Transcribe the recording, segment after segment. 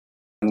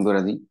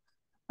করে দিই।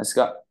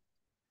 আজকে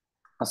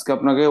আজকে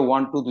আপনাকে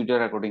 1 2 দুইটা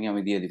রেকর্ডিং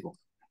আমি দিয়ে দিব।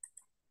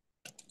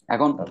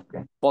 এখন ওকে।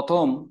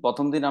 প্রথম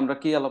প্রথম দিন আমরা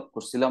কি আলাপ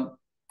করছিলাম,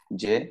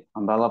 যে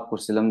আমরা আলাপ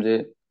করছিলাম যে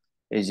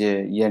এই যে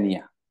ইয়া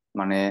নিয়া,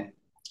 মানে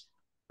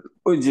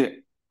ওই যে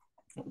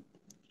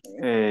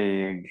এই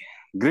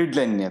গ্রিড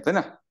লাইন নিয়ে, তাই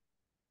না?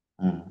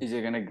 হুম। এই যে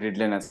এখানে গ্রিড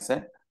লাইন আছে,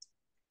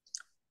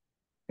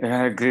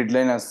 এখানে গ্রিড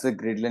লাইন আছে,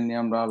 গ্রিড লাইন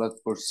নিয়ে আমরা আলাপ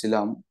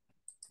করছিলাম,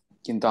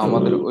 কিন্তু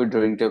আমাদের ওই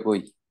ড্রয়িংটা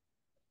কই?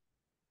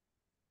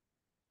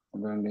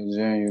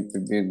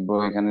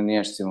 এখানে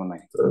নিয়ে আসছি মনে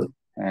হয়।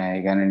 হ্যাঁ,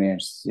 এখানে নিয়ে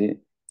আসছি,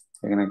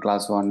 এখানে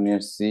ক্লাস 1 নিয়ে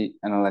আসছি,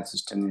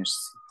 অ্যানালাইসিসটা নিয়ে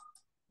আসছি।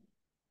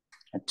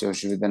 আচ্ছা,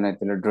 অসুবিধা নাই,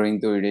 তাহলে ড্রয়িং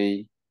তো ওইটাই,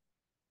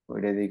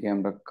 ওইটা দেখে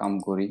আমরা কাম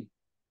করি।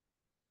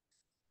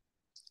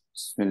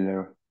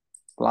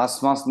 ক্লাস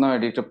মাস নয়,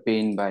 এটি একটা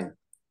পেইন ভাই।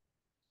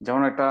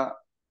 যেমন একটা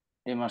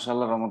এই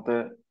মাসাল্লাহর রহমতে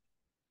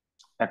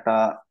একটা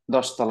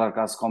 10 তলার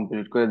কাজ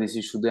কমপ্লিট করে দিছি,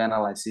 শুধু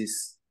অ্যানালাইসিস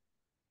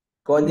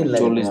কয়দিন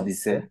লাগে 40 তোমার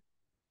দিছে। কাছে?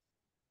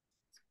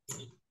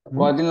 হুম?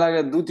 কয়দিন লাগে?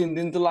 2 3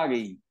 দিন তো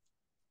লাগেই,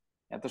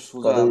 এত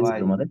সোজা কত দিয়েছে ভাই।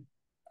 তোমারে?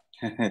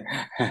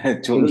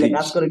 এগুলো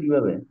কাজ 40। করে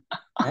কিভাবে?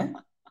 হ্যাঁ।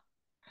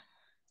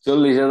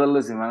 40,000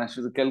 লেছি, মানে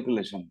শুধু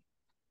ক্যালকুলেশন।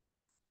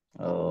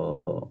 ও,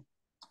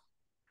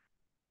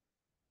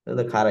 তাহলে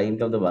তো খারাপ,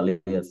 ইনকাম তো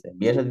ভালোই আছে।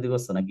 বিয়ে শাদী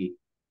করছো নাকি?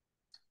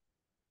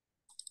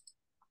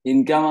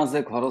 ইনকাম আছে,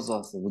 খরচ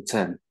আছে,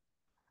 বুঝছেন?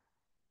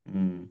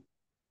 হুম।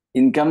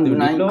 ইনকাম তুমি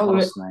নাই, ডিপ্লোমা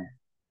করে খরচ নাই।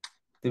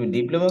 তুমি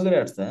ডিপ্লোমা করে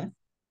আসছো? হ্যাঁ।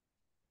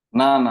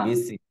 না না,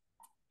 বিএসসি?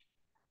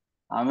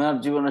 আমি আর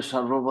জীবনে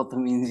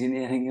সর্বপ্রথম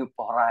ইঞ্জিনিয়ারিং এ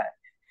পড়ায়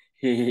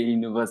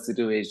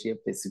ইউনিভার্সিটি অফ এশিয়া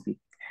প্যাসিফিক।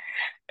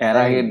 এর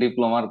তাই আগে নাকি?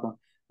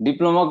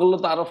 ডিপ্লোমা করলে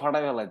তো আরো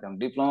ফাটাই ফেলাইতাম,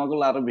 ডিপ্লোমা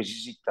করলে আরো বেশি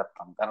শিখতে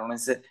পারতাম। কারণ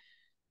হচ্ছে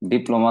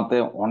ডিপ্লোমাতে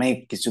অনেক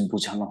কিছু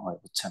বোঝানো হয়,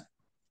 বুঝছেন,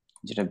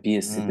 যেটা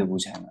বিএসসি তে হুম।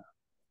 বুঝায় না।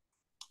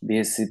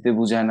 বিএসসি তে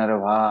বুঝায় না রে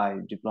ভাই,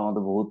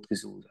 ডিপ্লোমাতে বহুত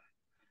কিছু বোঝায়।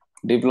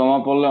 ডিপ্লোমা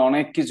পড়লে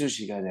অনেক কিছু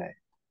শেখা যায়,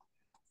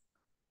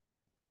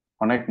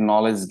 অনেক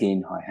নলেজ গেইন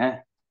হয়। হ্যাঁ,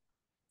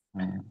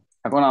 হুম।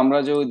 এখন আমরা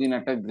যে ওই দিন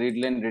একটা গ্রিড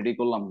লাইন রেডি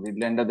করলাম, গ্রিড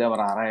লাইনটা দিয়ে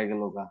আবার হারায়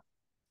গেল গা,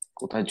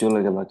 কোথায় চলে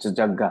গেল হচ্ছে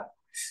জাগা।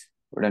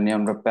 ওটা নিয়ে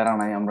আমরা প্যারা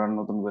নাই, আমরা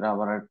নতুন করে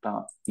আবার একটা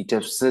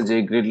ইটাপসে যে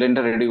গ্রিড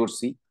লাইনটা রেডি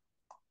করছি,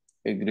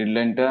 এই গ্রিড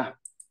লাইনটা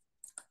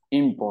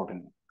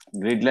ইম্পর্টেন্ট।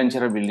 গ্রিড লাইন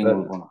ছাড়া বিল্ডিং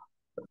উঠবো না।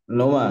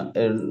 নোমান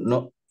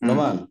হুম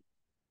নোমান,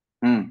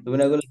 হুম। তুমি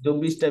না বলে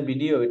 24টা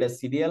ভিডিও, এটা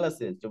সিরিয়াল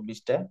আছে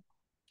 24টা?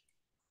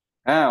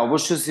 হ্যাঁ,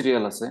 অবশ্যই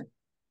সিরিয়াল আছে।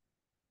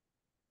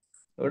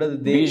 ওটা তো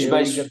 20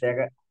 22। ওইদিকে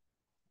দেখা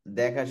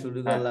দেখা শুরু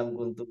হ্যাঁ, করলাম,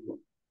 কিন্তু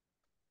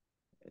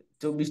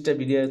 24টা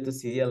ভিডিও তো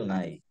সিরিয়াল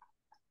নাই।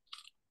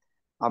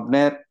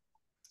 আপনার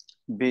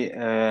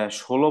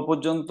 16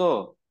 পর্যন্ত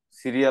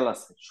সিরিয়াল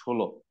আছে,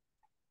 16।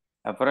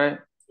 তারপরে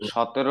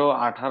 17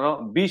 18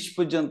 20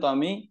 পর্যন্ত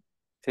আমি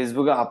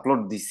ফেসবুকে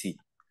আপলোড দিছি,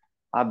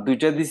 আর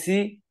দুইটা দিছি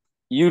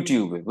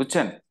ইউটিউবে,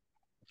 বুঝছেন।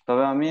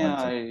 তবে আমি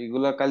আচ্ছা।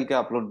 এগুলা কালকে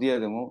আপলোড দিয়ে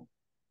দেবো,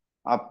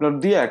 আপলোড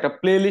দিয়ে একটা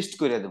প্লে লিস্ট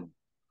করে দেবো।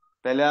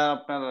 তাহলে আর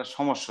আপনার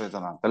সমস্যা হতো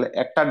না, তাহলে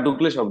একটা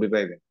ঢুকলে সবই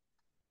পাইবেন।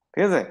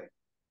 ঠিক আছে,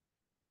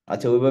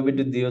 আচ্ছা, ওইভাবে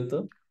একটু দিও তো।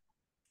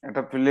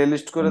 একটা প্লে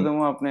লিস্ট করে মানে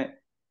দেবো আপনি,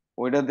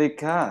 ওইটা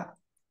দেখা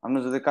আপনি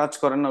যদি কাজ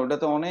করেন না,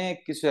 ওইটাতে অনেক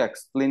কিছু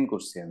এক্সপ্লেন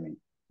করছি আমি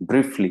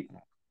ব্রিফলি।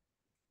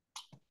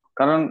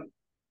 কারণ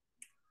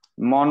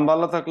মন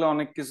ভালো থাকলে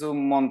অনেক কিছু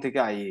মন থেকে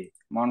আইয়ে,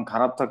 মন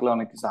খারাপ থাকলে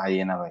অনেক কিছু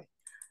আইয়ে না ভাই।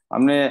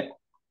 আপনি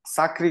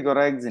চাকরি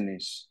করা এক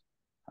জিনিস,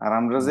 আর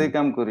আমরা যে হুম,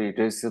 কাম করি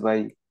এটা হচ্ছে ভাই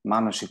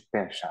মানসিক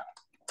পেশা।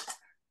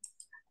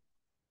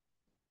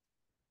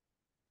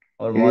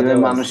 ওর এই ভাই মজাও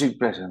আছে। মানসিক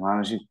প্রেশার,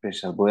 মানসিক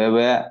প্রেশার বয়ে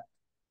বয়ে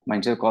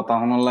মানুষের কথা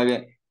শোনার লাগে।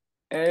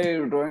 এই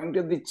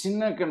ড্রয়িংটা দিচ্ছেন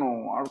না কেন,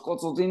 আর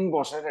কতদিন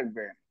বসায়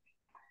রাখবেন,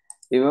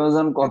 এভাবে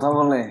যখন কথা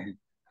বলে,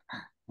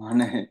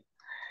 মানে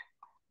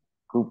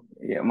খুব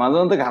মাঝে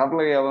মধ্যে খারাপ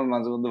লাগে, আবার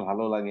মাঝে মধ্যে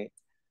ভালো লাগে,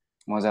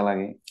 মজা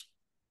লাগে।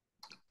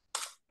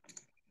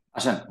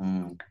 আসেন,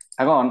 হুম।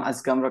 এখন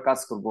আজকে আমরা কাজ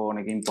করব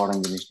অনেক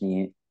ইম্পর্টেন্ট জিনিস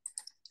নিয়ে।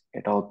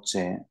 এটা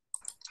হচ্ছে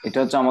এটা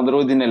হচ্ছে আমাদের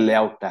ওই দিনের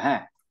লেআউটটা।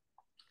 হ্যাঁ,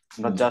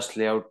 আমরা হুম। জাস্ট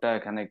লেআউটটা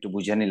এখানে একটু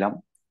বুঝে নিলাম।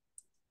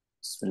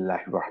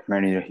 বিসমিল্লাহির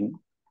রহমানির রহিম।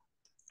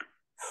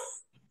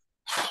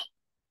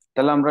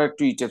 তাহলে আমরা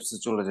একটু ইটেপসে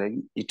চলে যাই।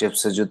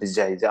 ইটেপসে যদি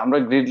যাই, যে আমরা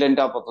গ্রিড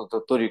লাইনটা আপাতত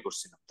তৈরি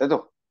করছিলাম, তাই তো?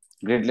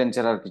 গ্রিড লাইন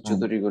ছাড়া আর কিছু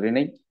হুম। তৈরি করি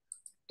নাই।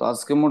 তো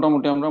আজকে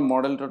মোটামুটি আমরা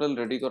মডেল টডেল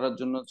রেডি করার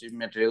জন্য যে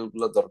ম্যাটেরিয়াল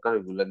গুলো দরকার,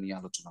 এগুলো নিয়ে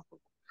আলোচনা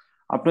করবো।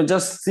 আপনি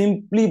জাস্ট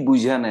সিম্পলি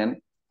বুঝে নেন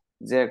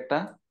যে একটা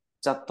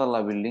 4 তলা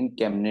বিল্ডিং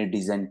কেমনে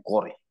ডিজাইন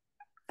করে,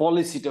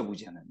 পলিসিটা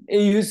বুঝে নেন,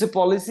 এই হচ্ছে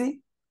পলিসি।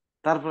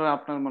 তারপরে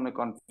আপনার মনে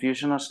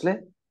কনফিউশন আসলে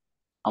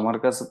আমার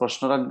কাছে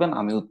প্রশ্ন রাখবেন,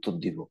 আমি উত্তর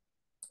দিব,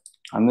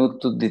 আমি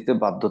উত্তর দিতে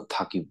বাধ্য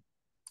থাকি।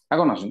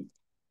 এখন আসুন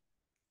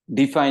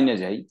ডিফাইনে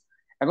যাই।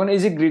 এখন এই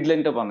যে গ্রিড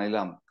লাইনটা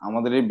বানাইলাম,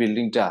 আমাদের এই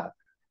বিল্ডিংটা,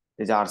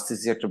 এই যে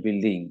আরসিসি একটা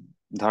বিল্ডিং,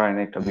 ধরেন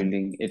একটা হুম।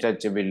 বিল্ডিং, এটা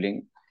হচ্ছে বিল্ডিং।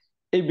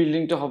 এই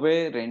বিল্ডিংটা হবে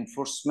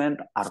রেইনফোর্সমেন্ট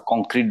আর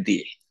কংক্রিট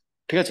দিয়ে।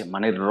 ঠিক আছে,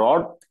 মানে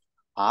রড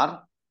আর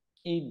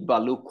ইট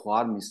বালু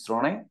খোয়ার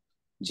মিশ্রণে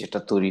যেটা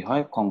তৈরি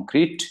হয়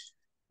কংক্রিট,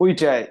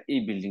 ওইটা এই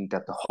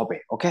বিল্ডিংটাতে হবে।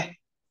 ওকে,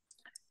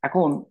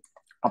 এখন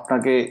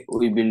আপনাকে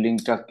ওই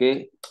বিল্ডিংটাকে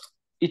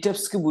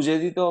ইটাপস কে বুঝিয়ে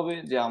দিতে হবে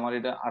যে আমার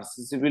এটা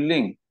আরসিসি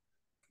বিল্ডিং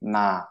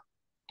না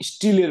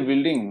স্টিলের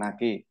বিল্ডিং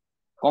নাকি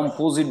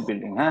কম্পোজিট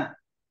বিল্ডিং। হ্যাঁ,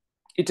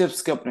 ইটাপস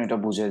কে আপনি এটা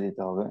বুঝিয়ে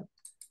দিতে হবে।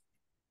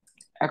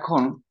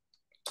 এখন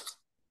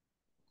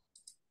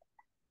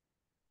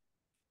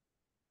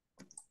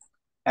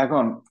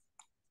এখন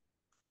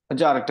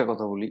যে আরেকটা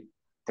কথা বলি,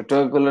 একটু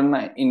আগে বললেন না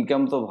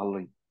ইনকাম তো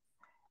ভালোই।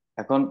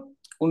 এখন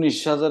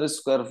 19,000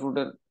 স্কোয়ার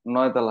ফুটের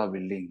 9 তলা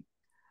বিল্ডিং,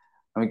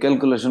 আমি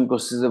ক্যালকুলেশন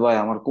করছি যে ভাই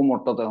আমার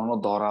কোমরটা তো এখনো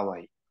ধরা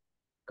ভাই।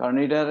 কারণ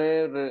এটারে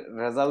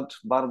রেজাল্ট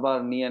বারবার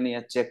নিয়ে নিয়ে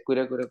চেক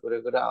করে করে করে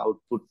করে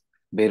আউটপুট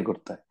বের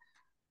করতে হয়।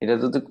 এটা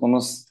যদি কোনো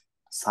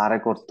স্যারে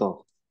করতো,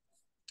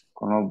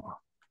 কোনো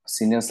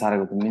সিনিয়র স্যারে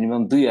করতো,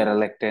 মিনিমাম 2.5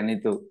 লাখ টাকা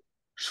নিত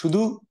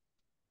শুধু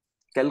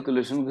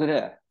ক্যালকুলেশন করে।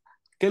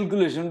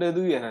 ক্যালকুলেশনটা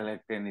 2.5 লাখ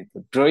টাকা নিত,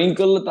 ড্রয়িং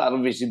করলে তো আরো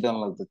বেশি দাম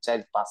লাগতো,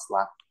 4-5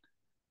 লাখ।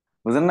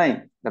 বুঝেন নাই,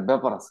 একটা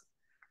ব্যাপার আছে।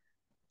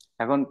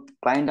 এখন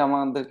ক্লায়েন্ট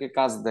আমাদেরকে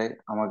কাজ দেয়,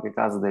 আমাকে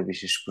কাজ দেয়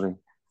বিশেষ করে,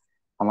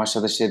 আমার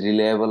সাথে সে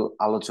রিলায়েবল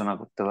আলোচনা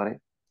করতে পারে।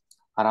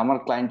 আর আমার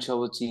ক্লায়েন্ট সব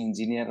হচ্ছে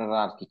ইঞ্জিনিয়ার আর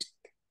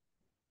আর্কিটেক্ট,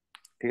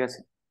 ঠিক আছে?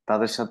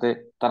 তাদের সাথে,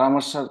 তারা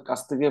আমার কাছ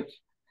থেকে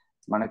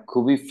মানে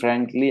খুবই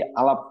ফ্র্যাঙ্কলি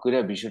আলাপ করে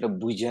বিষয়টা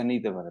বুঝিয়ে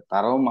নিতে পারে,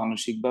 তারাও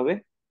মানসিক ভাবে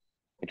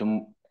একটু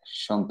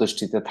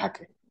সন্তুষ্টিতে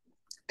থাকে,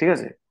 ঠিক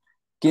আছে?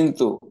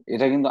 কিন্তু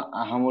এটা কিন্তু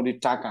আহামরি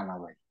টাকা না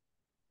ভাই।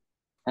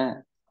 হ্যাঁ,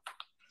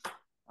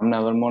 আপনি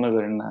আবার মনে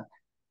করেন না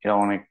এটা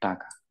অনেক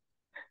টাকা।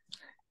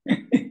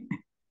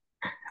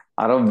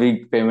 আরো বিগ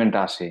পেমেন্ট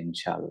আসে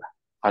ইনশাআল্লাহ,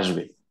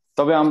 আসবে।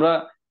 তবে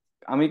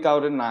আমি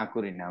কাউরে না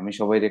করি না, আমি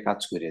সবাইরে কাজ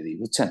করে দিই,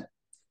 বুঝছেন?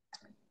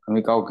 আমি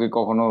কাউকে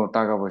কখনো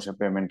টাকা পয়সা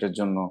পেমেন্টের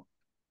জন্য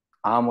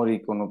আহামরি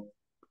কোনো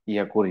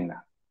ইয়া করি না।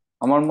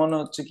 আমার মনে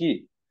হচ্ছে কি,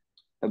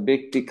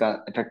 ব্যক্তি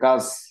একটা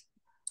কাজ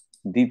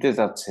দিতে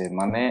চাচ্ছে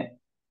মানে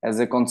অ্যাজ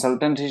এ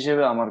কনসালটেন্ট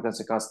হিসেবে আমার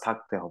কাছে কাজ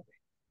থাকতে হবে,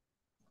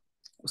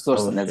 বুঝতে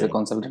পারছেন? অ্যাজ এ অবশ্যই।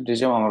 কনসালটেন্ট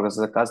হিসেবে আমার কাছে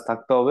কাজ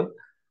থাকতে হবে।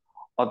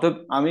 অতএব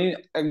আমি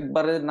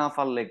একবারে না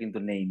পারলে কিন্তু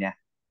নেই না।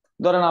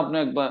 ধরেন আপনি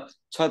একবার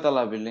 6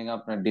 তলা বিল্ডিং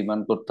আপনি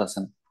ডিমান্ড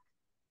করতেছেন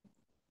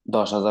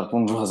 10,000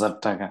 15,000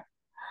 টাকা,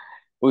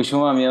 ওই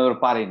সময় আমি আবার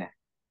পারি না,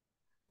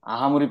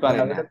 আহামরি পারি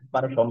না, ওটা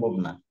পারা সম্ভব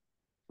না।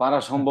 পারা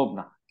সম্ভব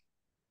না,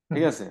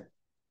 ঠিক আছে?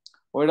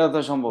 ওইটা তো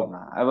সম্ভব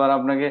না।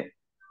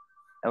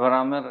 এবার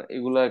আমার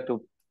এগুলো একটু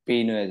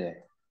পেইন হয়ে যায়,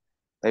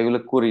 তাই এগুলো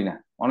করি না,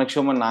 অনেক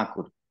সময় না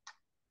করি।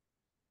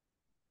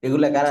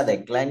 এগুলা কারা দেয়,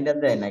 ক্লায়েন্টরা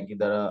দেয় নাকি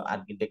ধরো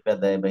আর্কিটেক্টরা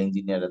দেয় বা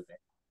ইঞ্জিনিয়াররা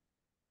দেয়?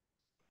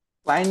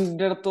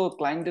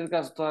 ক্লায়েন্টের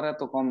কাজ তো আর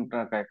এত কম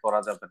টাকায় করা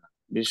যাবে না।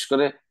 বিশেষ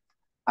করে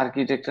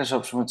আর্কিটেক্টরা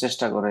সবসময়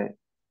চেষ্টা করে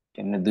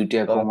কেমনে 2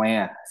 টাকা তবে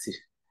কমাইয়া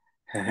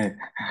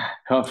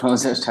সবসময়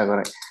চেষ্টা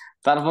করে।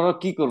 তারপরও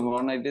কি করবো,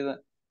 মানে এটা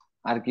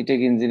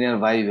আর্কিটেক্ট ইঞ্জিনিয়ার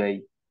ভাই ভাই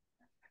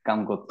কাম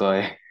করতে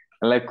হয়,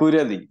 তাহলে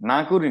কইরা দিই, না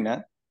করি না,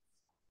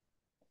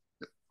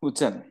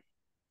 বুঝছেন?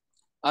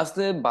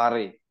 আস্তে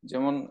বাড়ে।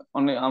 যেমন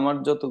অনেক আমার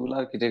যতগুলো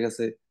আর্কিটেক্ট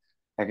আছে,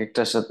 এক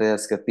একটার সাথে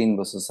আজকে 3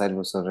 বছর 4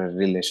 বছরের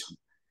রিলেশন,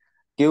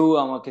 কেউ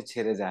আমাকে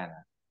ছেড়ে যায় না,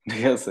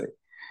 ঠিক আছে?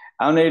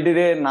 আমি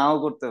এটিরে নাও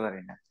করতে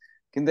পারি না।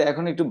 কিন্তু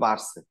এখন একটু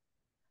বাড়ছে।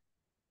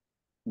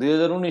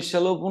 2019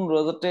 সালেও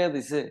 15,000 টাকা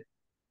দিছে,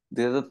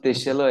 2023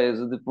 সালেও এ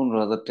যদি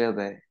 15,000 টাকা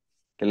দেয়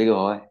তাহলে কি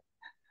হয়?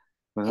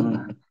 বুঝলেন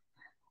না?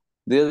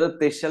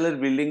 2023 সালের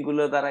বিল্ডিং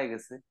গুলো দাঁড়ায়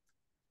গেছে,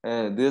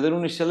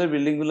 2019 সালের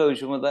বিল্ডিং গুলো ওই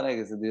সময় দাঁড়ায়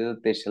গেছে,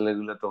 2023 সালের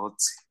গুলো তো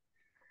হচ্ছে।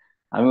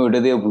 আমি ওইটা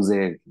দিয়ে বুঝে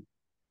আর কি।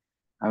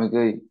 আমি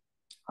কই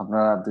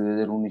আপনারা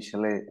 2019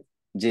 সালে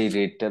যেই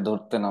রেটটা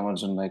ধরতেন আমার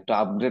জন্য একটু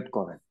আপগ্রেড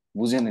করেন,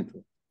 বুঝেনি তো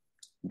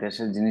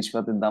দেশের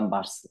জিনিসপাতির দাম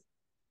বাড়ছে।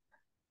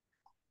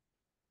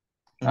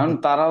 কারণ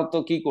তারাও তো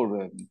কি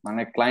করবে,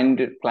 মানে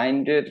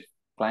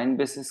ক্লায়েন্ট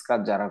বেসিস কাজ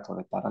যারা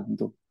করে তারা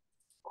কিন্তু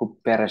খুব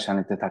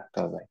পেরেশানিতে থাকতে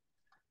হবে।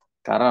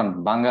 কারণ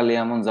বাঙালি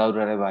এমন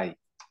জাউরা ভাই,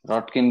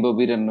 রড কিনবো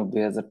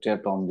 92,000 টাকা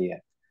টন দিয়ে,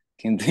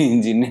 কিন্তু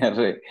ইঞ্জিনিয়ার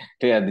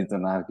টেয়া দিত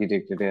না,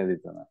 আর্কিটেক্ট টেয়া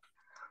দিত না।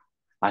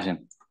 আসেন,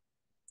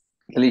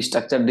 তাহলে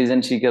স্ট্রাকচার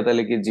ডিজাইন শিখে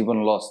তাহলে কি জীবন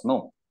লস? নো,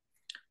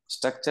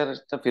 স্ট্রাকচার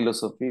একটা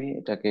ফিলোসফি,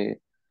 এটাকে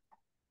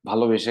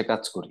ভালোবেসে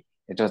কাজ করি,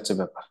 এটা হচ্ছে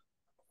ব্যাপার।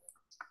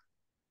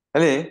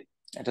 তাহলে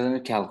এটা যদি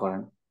খেয়াল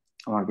করেন,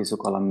 আমার কিছু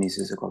কলাম মিস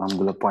হয়েছে, কলাম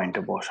গুলো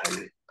পয়েন্টে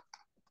বসাইলে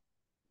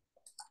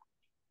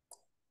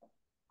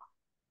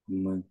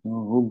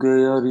हो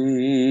गया रे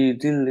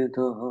दिल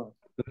दा।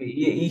 তুমি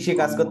ইসে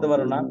কাজ করতে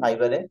পারো না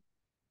ফাইবারে?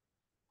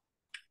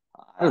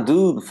 আর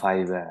দুধ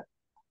ফাইবার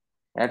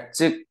এর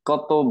চেয়ে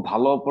কত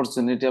ভালো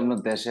অপরচুনিটি আপনার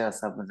দেশে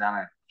আছে আপনি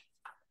জানেন?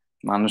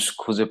 মানুষ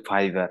খুঁজে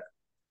ফাইবার।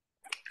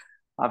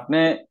 আপনি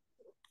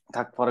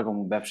থাক পরে কম,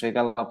 ব্যবসায়িক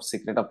আলাপ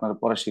সিক্রেট আপনার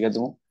পরে শিখে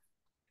দেবো।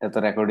 এত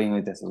রেকর্ডিং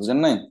হইতেছে, বুঝেন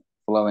নাই?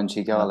 পোলাবেন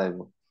শিখাওয়া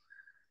লাগবে।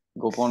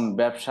 গোপন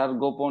ব্যবসার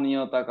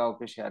গোপনীয়তা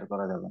কাউকে শেয়ার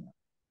করা যাবে না,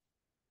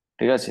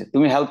 ঠিক আছে?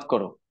 তুমি হেল্প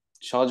করো,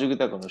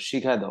 সহযোগিতা করো,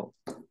 শিখায় দাও,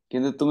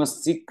 কিন্তু তুমি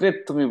সিক্রেট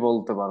তুমি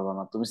বলতে পারবে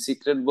না। তুমি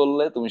সিক্রেট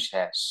বললে তুমি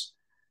শেষ,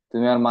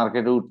 তুমি আর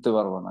মার্কেটে উঠতে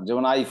পারবে না।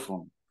 যেমন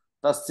আইফোন,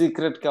 তার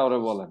সিক্রেট কাউরে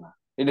বলে না,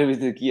 এটার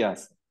ভিতরে কি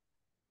আছে,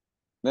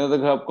 দেখো তো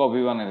সব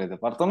কপি বানিয়ে নিতে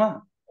পারতো না।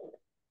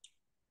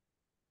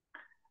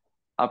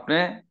 আপনি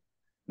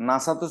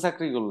নাসাতে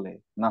চাকরি করলে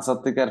নাসার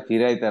থেকে আর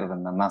ফিরাইতে পারবেন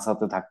না,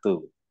 নাসাতে থাকতে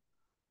হবে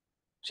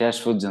শেষ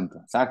পর্যন্ত।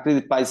 চাকরি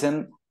পাইছেন,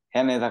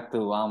 হ্যানে থাকতে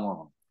হবে আমার।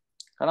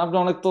 কারণ আপনি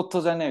অনেক তথ্য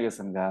জানিয়ে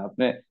গেছেন গা,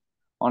 আপনি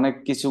অনেক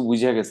কিছু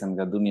বুঝে গেছেন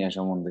গা দুনিয়া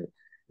সম্বন্ধে,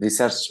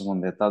 রিসার্চ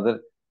সম্বন্ধে তাদের,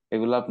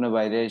 এগুলো আপনি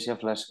বাইরে এসে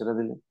ফ্ল্যাশ করে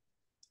দিলে।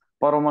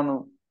 পরমাণু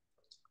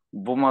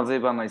বোমা যে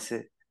বানাইছে,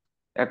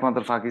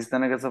 একমাত্র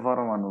পাকিস্তানের কাছে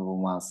পরমাণু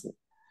বোমা আছে,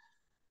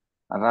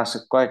 আর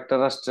কয়েকটা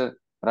রাষ্ট্রের,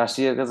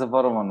 রাশিয়ার কাছে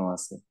পরমাণু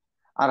আছে,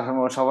 আর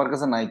সবার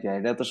কাছে নাই কে,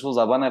 এটা তো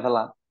সোজা বানায়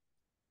ফেলা।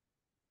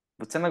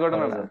 বুঝছেন না সহজ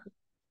ঘটনাটা? আছে।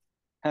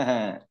 হ্যাঁ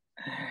হ্যাঁ।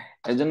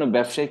 এই জন্য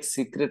ব্যবসায়িক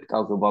সিক্রেট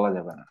কাউকে বলা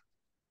যাবে না।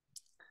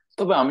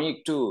 তবে আমি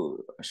একটু,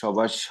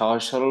 সবার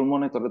সহজ সরল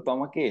মনে করে তো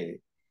আমাকে,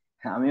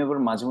 হ্যাঁ, আমি আবার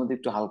মাঝে মধ্যে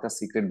একটু হালকা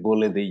সিক্রেট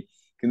বলে দেই,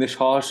 কিন্তু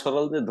সহজ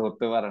সরল যে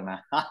ধরতে পারে না।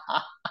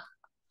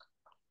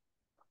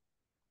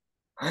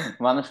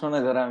 মানুষ মনে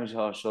করে আমি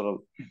সহজ সরল,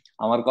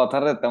 আমার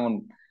কথাটা তেমন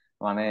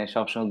মানে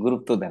সবসময়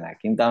গুরুত্ব দেয় না,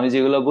 কিন্তু আমি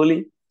যেগুলো বলি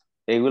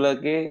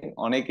এগুলাকে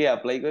অনেকে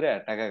অ্যাপ্লাই করে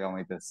টাকা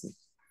কামাইতেছে।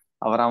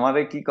 আবার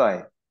আমারে কি কয়,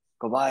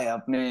 ভাই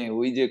আপনি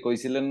ওই যে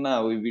কইছিলেন না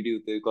ওই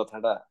ভিডিওতে ওই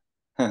কথাটা,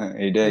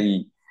 এইটাই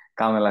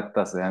কামে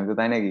লাগতাছে। আমি তো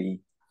তাই নাকি,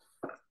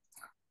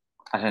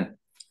 আসেন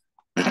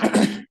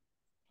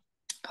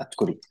কাজ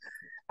করি।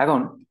 এখন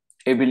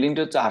এই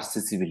বিল্ডিংটা হচ্ছে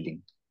আরসিসি বিল্ডিং,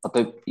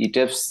 অতএব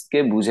ইটেপস কে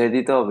বুঝাই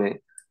দিতে হবে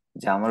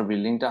যে আমার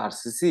বিল্ডিংটা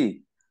আরসিসি।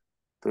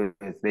 তো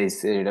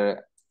এটা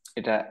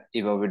এটা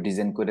এভাবে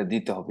ডিজাইন করে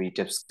দিতে হবে,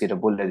 ইটেপস কে এটা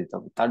বলে দিতে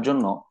হবে। তার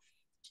জন্য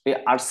এই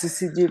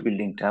আরসিসি যে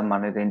বিল্ডিংটা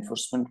মানে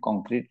রেইনফোর্সমেন্ট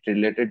কংক্রিট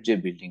রিলেটেড যে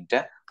বিল্ডিংটা,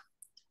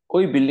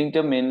 ওই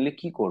বিল্ডিংটা মেনলি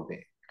কি করবে,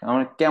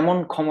 মানে কেমন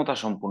ক্ষমতা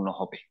সম্পূর্ণ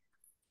হবে,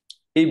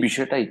 এই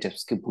বিষয়টা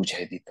ইটেপস কে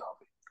বুঝাই দিতে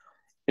হবে।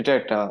 এটা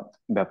একটা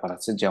ব্যাপার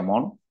আছে।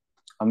 যেমন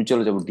আমি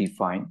চলে যাব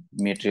ডিফাইন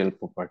মেটেরিয়াল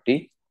প্রপার্টি,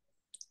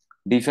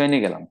 ডিফাইনে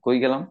গেলাম, কই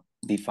গেলাম,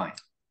 ডিফাইন,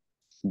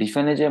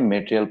 ডিফাইনে যে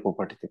মেটেরিয়াল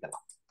প্রপার্টিতে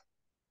গেলাম।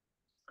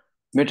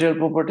 মেটেরিয়াল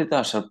প্রপার্টিতে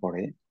আসার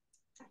পরে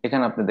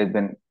এখানে আপনি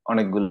দেখবেন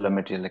অনেকগুলো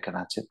মেটেরিয়াল এখানে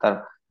আছে। তার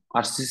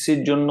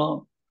আরসিসির জন্য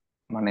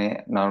মানে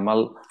নর্মাল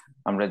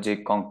আমরা যে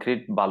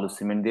কংক্রিট বালু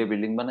সিমেন্ট দিয়ে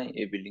বিল্ডিং বানাই,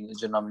 এই বিল্ডিং এর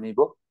জন্য আমি নিব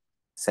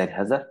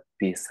 4000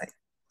 PSI।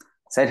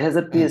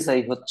 4000 PSI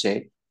হচ্ছে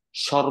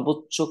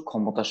সর্বোচ্চ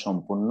ক্ষমতা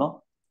সম্পন্ন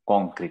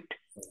কংক্রিট।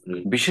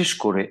 বিশেষ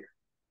করে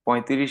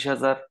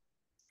 35,000,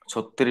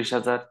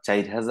 36,000,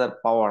 4,000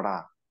 পাওয়াটা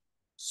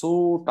সো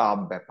টাফ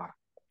ব্যাপার।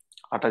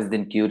 28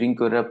 দিন কিউরিং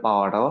করে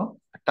পাওয়াটাও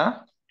একটা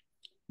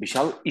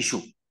বিশাল ইস্যু।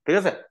 ঠিক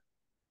আছে?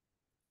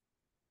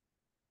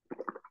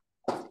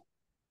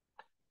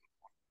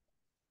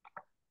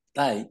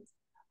 তাই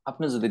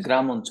আপনি যদি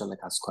গ্রাম অঞ্চলে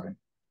কাজ করেন,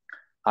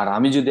 আর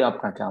আমি যদি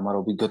আপনাকে আমার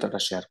অভিজ্ঞতাটা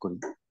শেয়ার করি,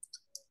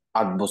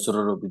 8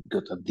 বছরের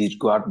অভিজ্ঞতা,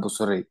 দীর্ঘ 8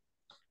 বছরে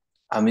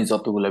আমি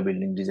যতগুলা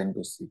বিল্ডিং ডিজাইন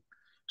করছি,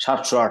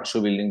 700-800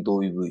 বিল্ডিং তো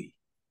ওই বই,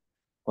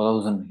 কথা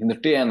বুঝুন, কিন্তু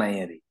টেয়া নাই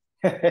আরে।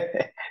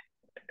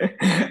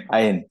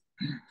 আইন।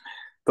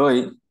 তো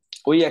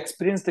ওই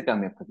এক্সপিরিয়েন্স থেকে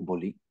আমি আপনাকে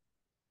বলি,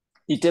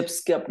 ইটেপস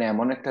কে আপনি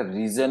এমন একটা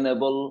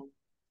রিজনেবল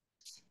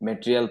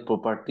মেটেরিয়াল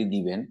প্রপার্টি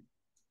দিবেন,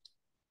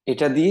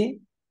 এটা দিয়ে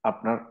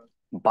আপনার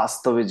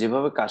বাস্তবে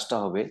যেভাবে কাজটা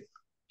হবে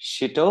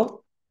সেটাও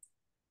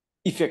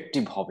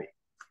ইফেক্টিভ হবে।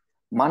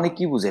 মানে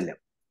কি বুঝাইলাম,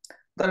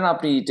 ধরেন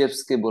আপনি ইটেপস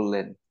কে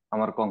বললেন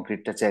আমার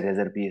কংক্রিটটা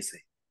 4,000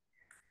 PSI,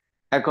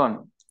 এখন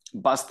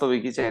বাস্তবে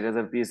কি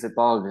 4,000 PSI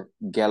পাওয়া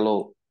গেল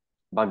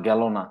বা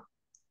গেল না,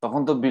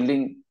 তখন তো বিল্ডিং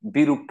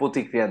বিরূপ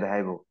প্রতিক্রিয়া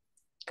দেখাইব।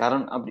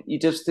 কারণ আপনি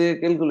ইটেপস থেকে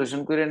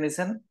ক্যালকুলেশন করে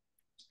নিছেন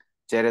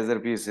 4,000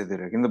 PSI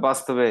ধরে, কিন্তু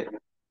বাস্তবে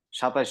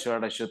 2700,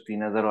 2800,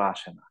 3,000ও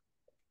আসে না।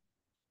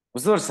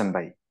 বুঝতে পারছেন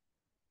ভাই?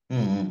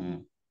 হম হম হম।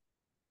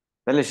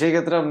 তাহলে সেই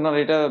ক্ষেত্রে আপনার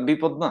এটা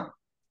বিপদ না?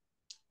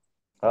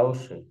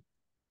 অবশ্যই।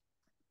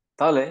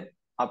 তাহলে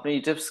আপনি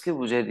ইটেপস কে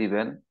বুঝিয়ে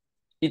দিবেন,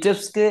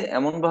 ইটেপস কে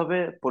এমন ভাবে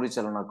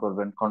পরিচালনা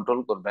করবেন, কন্ট্রোল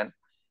করবেন,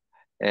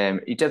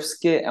 ইটেপস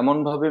কে এমন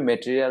ভাবে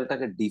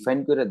মেটেরিয়ালটাকে ডিফাইন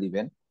করে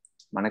দিবেন,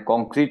 মানে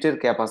কংক্রিটের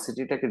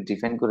ক্যাপাসিটিটাকে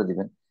ডিফাইন করে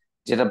দিবেন,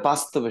 যেটা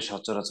বাস্তবে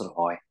সচরাচর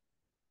হয়।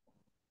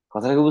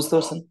 কথাটা কি বুঝতে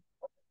পারছেন?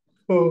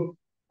 হুম।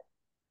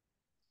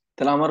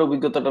 তাহলে আমার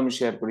অভিজ্ঞতাটা আমি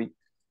শেয়ার করি।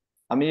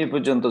 আমি এই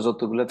পর্যন্ত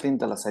যতগুলা 3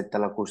 তলা 4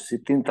 তলা করছি,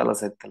 3 তলা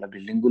 4 তলা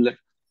বিল্ডিং গুলোর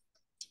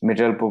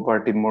মেটেরিয়াল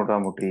প্রপার্টি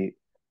মোটামুটি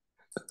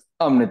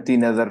আমি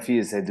 3,000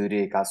 PSI ধরে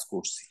এই কাজ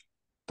করছি।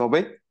 তবে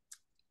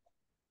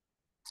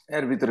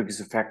এর ভিতরে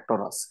কিছু ফ্যাক্টর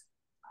আছে।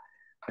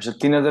 আসলে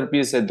 3,000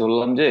 PSI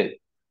ধরলাম যে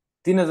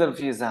 3,000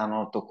 PSI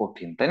আনার তো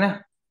কঠিন, তাই না?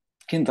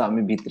 কিন্তু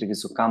আমি ভিতরে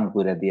কিছু কাম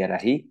করে দিয়ে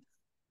রাখি,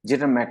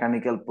 যেটা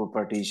মেকানিক্যাল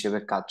প্রপার্টি হিসেবে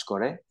কাজ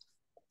করে।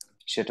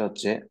 সেটা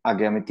হচ্ছে,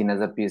 আগে আমি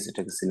 3,000 PSI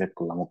সিলেক্ট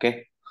করলাম, ওকে,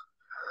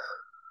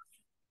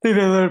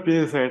 3,000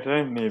 PSI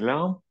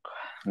নিলাম।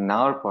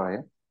 নেওয়ার পরে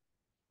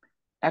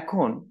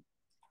এখন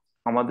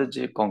আমাদের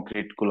যে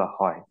কংক্রিট গুলা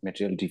হয়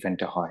মেটেরিয়াল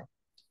ডিফেন্টে হয়,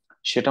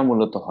 সেটা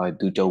মূলত হয়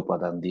দুইটা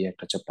উপাদান দিয়ে,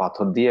 একটা হচ্ছে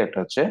পাথর দিয়ে, একটা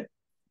হচ্ছে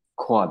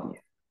খোয়া দিয়ে।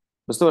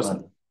 বুঝতে পারছেন?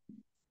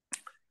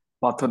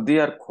 পাথর দিয়ে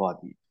আর খোয়া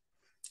দিয়ে।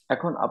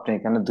 এখন আপনি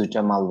এখানে দুইটা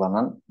মাল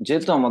বানান,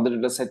 যেহেতু আমাদের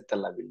এটা 4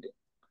 তলা বিল্ডিং,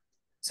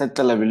 4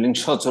 তলা বিল্ডিং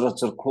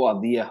সচরাচর খোয়া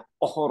দিয়ে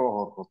অহরহ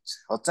হচ্ছে,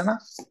 হচ্ছে না?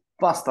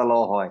 5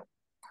 তলাও হয়।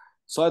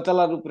 6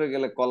 তলার উপরে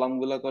গেলে কলাম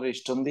গুলা করে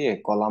স্টোন দিয়ে,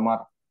 কলাম আর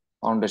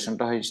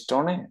ফাউন্ডেশনটা হয়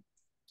স্টোনে,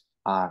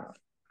 আর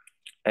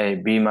এই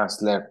বিম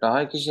স্ল্যাবটা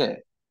হয় কিসে,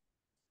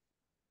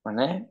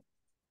 মানে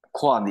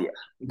খোয়া দিয়া।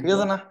 ঠিক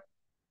আছে না?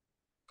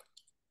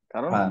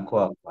 কারণ হ্যাঁ,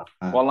 খোয়া খোয়া,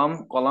 হ্যাঁ। কলাম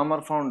কলাম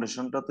আর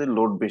ফাউন্ডেশনটাতে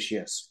লোড বেশি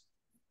আছে,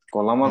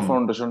 কলাম আর হুম।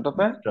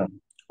 ফাউন্ডেশনটাতে strong।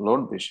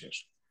 লোড বেশি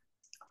আছে।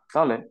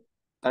 তাহলে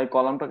তাই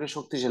কলামটাকে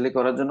শক্তিশালী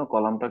করার জন্য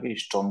কলামটাকে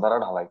স্টোন দ্বারা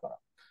ঢালাই করা।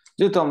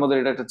 যেহেতু আমাদের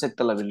এটা একটা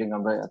চারতলা বিল্ডিং,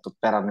 আমরা এত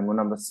প্যারা নেব না,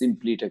 আমরা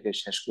সিম্পলি এটাকে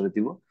শেষ করে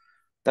দিব।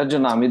 তার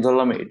জন্য আমি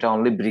ধরলাম এটা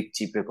অনলি ব্রিক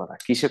চিপে করা।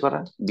 কিসে করা?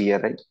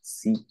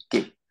 BRICK।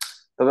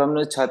 তবে আপনি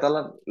ওই 6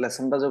 তলার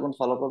লেসনটা যখন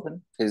ফলো করবেন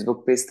ফেসবুক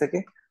পেজ থেকে,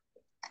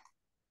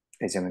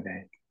 এই যে আমি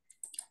দেখাই,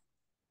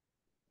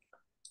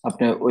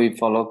 আপনি ওই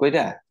ফলো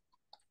কইরা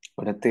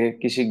ওটার থেকে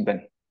কি শিখবেন,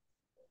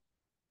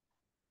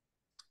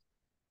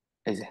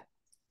 এই যে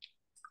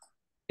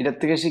এটার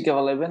থেকে শিখে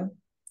ফেলাইবেন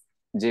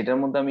যে এটার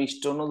মধ্যে আমি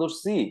স্টোনও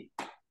ধরছি,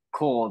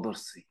 খোয়াও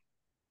ধরছি,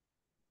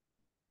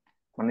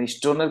 মানে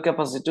স্টোনের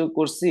ক্যাপাসিটিও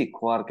করছি,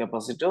 খোয়ার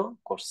ক্যাপাসিটিও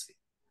করছি।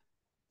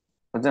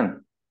 বুঝছেন?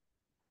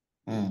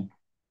 হুম।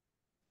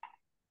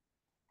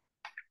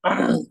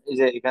 এই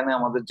যে এখানে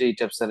আমাদের যে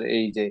চ্যাপ্টার,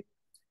 এই যে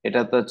এটা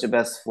তো হচ্ছে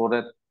ব্যাচ 4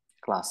 এর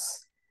ক্লাস।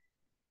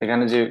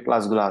 এখানে যে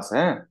ক্লাসগুলো আছে,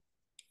 হ্যাঁ,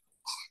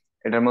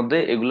 এটার মধ্যে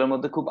এগুলোর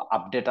মধ্যে খুব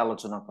আপডেট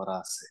আলোচনা করা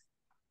আছে।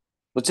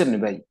 বুঝছেন নি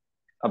ভাই?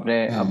 আপনি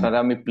হুম। আপনারা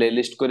আমি প্লে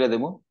লিস্ট করে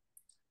দেবো,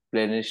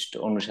 প্লে লিস্ট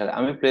অনুসারে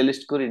আমি প্লে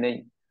লিস্ট করি নাই,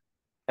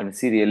 আমি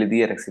সিরিয়ালি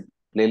দিয়ে রাখছি।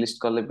 প্লে লিস্ট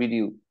করলে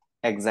ভিডিও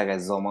এক জায়গায়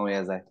জমা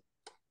হয়ে যায়,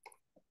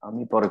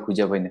 আমি পরে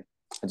খুঁজে পাই না।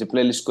 আচ্ছা,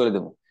 প্লে লিস্ট করে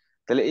দেবো।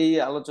 তাহলে এই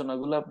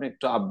আলোচনাগুলো আপনি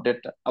একটু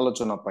আপডেট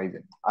আলোচনা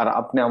পাইবেন, আর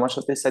আপনি আমার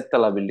সাথে 4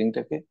 তলা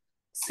বিল্ডিংটাকে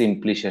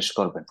সিম্পলি শেষ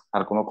করবেন,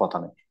 আর কোনো কথা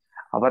নেই।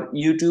 আবার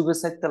ইউটিউবে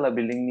 4 তলা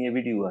বিল্ডিং নিয়ে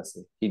ভিডিও আছে,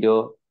 ভিডিও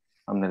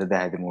আপনাদের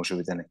দেখাই দেবো,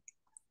 অসুবিধা নেই।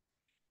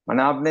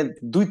 মানে আপনি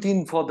 2-3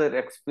 পদের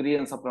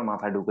এক্সপিরিয়েন্স আপনার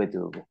মাথায় ঢুকাইতে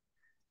হবে।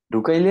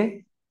 ঢুকাইলে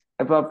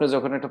এরপর আপনি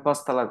যখন একটা 5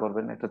 তলা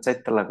করবেন, একটা 4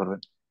 তলা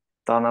করবেন,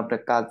 তখন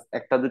আপনার কাজ,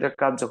 একটা দুইটা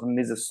কাজ যখন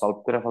নিজে সলভ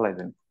করে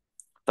ফেলাইবেন,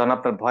 তখন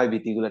আপনার ভয়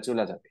ভীতি গুলা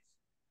চলে যাবে।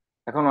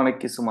 এখন অনেক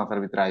কিছু মাথার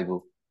ভিতরে আইবো,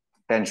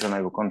 টেনশন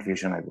আইবো,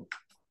 কনফিউশন আইবো,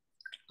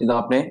 কিন্তু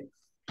আপনি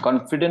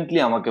কনফিডেন্টলি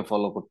আমাকে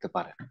ফলো করতে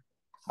পারেন।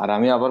 আর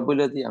আমি আবার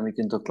বলে দিই, আমি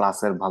কিন্তু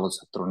ক্লাসের ভালো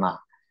ছাত্র না,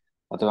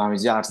 অথবা আমি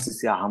যে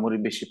আরসিসি আহামরি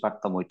বেশি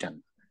পারতাম ওইটা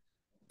না।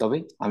 তবে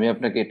আমি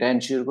আপনাকে এটা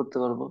এনশিওর করতে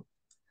পারবো,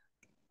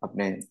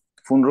 আপনি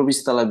 15-20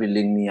 তলা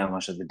বিল্ডিং নিয়ে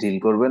আমার সাথে ডিল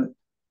করবেন,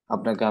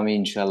 আপনাকে আমি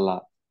ইনশাল্লাহ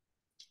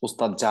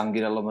উস্তাদ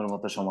জাহাঙ্গীর আলমের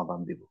মতো সমাধান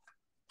দিব।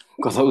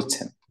 কথা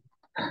বুঝছেন?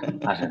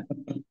 আসেন।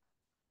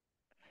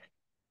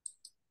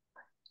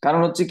 কারণ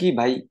হচ্ছে কি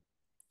ভাই,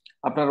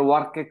 আপনার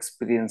ওয়ার্ক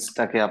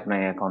এক্সপিরিয়েন্সটাকে আপনি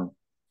এখন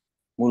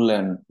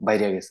মূল্যায়ন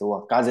বাইরে গেছে,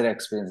 কাজের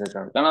এক্সপিরিয়েন্সের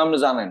কারণে। কারণ আপনি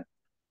জানেন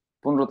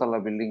 15 তলা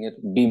বিল্ডিং এর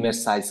বিমের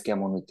সাইজ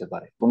কেমন হইতে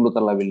পারে, 15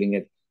 তলা বিল্ডিং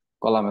এর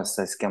কলামের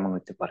সাইজ কেমন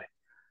হইতে পারে।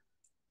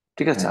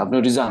 ঠিক আছে, হুম। আপনি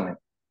ওটি জানেন,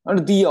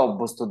 আপনি দিয়ে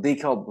অভ্যস্ত,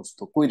 দেখে অভ্যস্ত,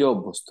 কইরে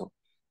অভ্যস্ত।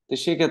 তো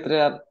সেক্ষেত্রে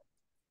আর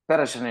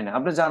প্যারাশানি না।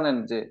 আপনি জানেন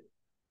যে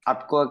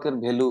আটকোয়াকের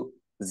ভ্যালু,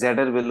 জেড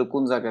এর ভ্যালু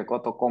কোন জায়গায়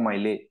কত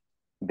কমাইলে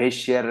বেশ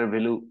শেয়ারের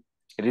ভ্যালু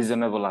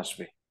রিজনেবল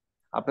আসবে।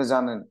 আপনি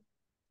জানেন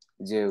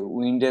যে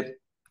উইন্ডের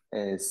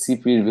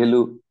সিপির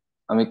ভ্যালু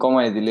আমি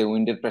কমাই দিলে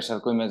উইন্ডের প্রেসার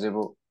কমে যাব,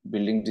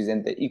 বিল্ডিং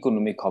ডিজাইনটা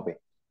ইকোনমিক হবে।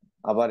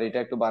 আবার এটা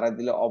একটু বাড়াই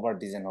দিলে ওভার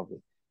ডিজাইন হবে।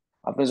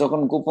 আপনি যখন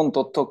গোপন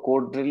তথ্য,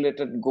 কোড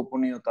রিলেটেড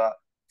গোপনীয়তা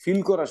ফিল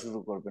করা শুরু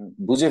করবেন,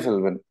 বুঝে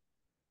ফেলবেন,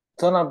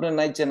 তখন আপনি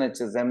নাইচে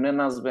নাইচে যেমনে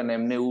নাচবেন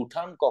এমনি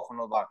উঠান,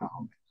 কখনো বাঁকা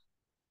হবে।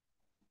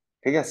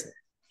 ঠিক আছে?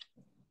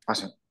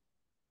 আসেন,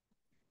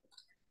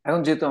 এখন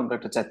যেহেতু আমরা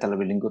একটা 4 তলা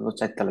বিল্ডিং করবো,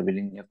 4 তলা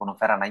বিল্ডিং নিয়ে কোনো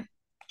প্যারা নাই,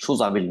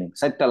 সোজা বিল্ডিং।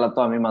 4 তলা তো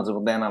আমি মাঝে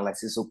মধ্যে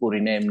অ্যানালাইসিসও করি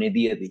না, এমনি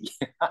দিয়ে দিই।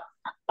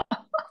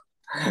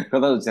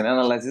 কথা হচ্ছে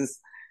অ্যানালাইসিস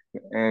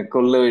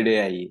করলে ওইটাই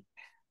আই।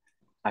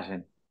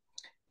 আসেন,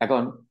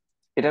 এখন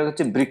এটা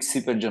হচ্ছে ব্রিক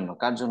সিপের জন্য।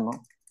 কার জন্য?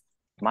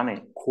 মানে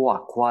খোয়া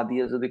খোয়া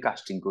দিয়ে যদি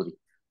কাস্টিং করি,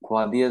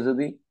 খোয়া দিয়ে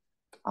যদি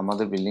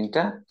আমাদের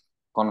বিল্ডিংটা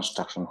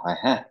কনস্ট্রাকশন হয়,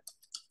 হ্যাঁ,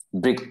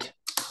 ব্রিক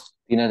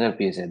 3000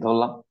 PSI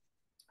ধরলাম,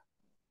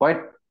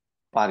 পয়েন্ট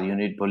পার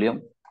ইউনিট ভলিউম।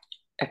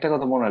 একটা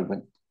কথা মনে রাখবেন,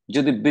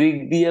 যদি ব্রিক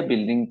দিয়ে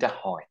বিল্ডিংটা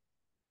হয়,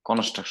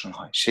 কনস্ট্রাকশন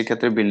হয়,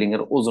 সেক্ষেত্রে বিল্ডিং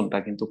এর ওজনটা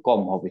কিন্তু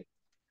কম হবে।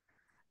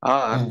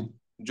 আর হুম।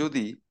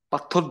 যদি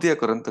পাথর দিয়ে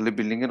করেন তাহলে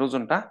বিল্ডিং এর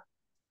ওজনটা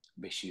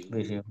বেশি হবে।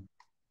 বেশি।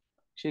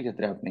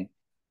 সেক্ষেত্রে আপনি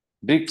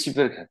ব্রিক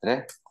চিপের ক্ষেত্রে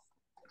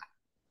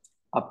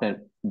আপনার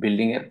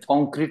বিল্ডিং এর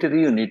কংক্রিটের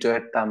ইউনিট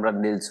ওয়েটটা আমরা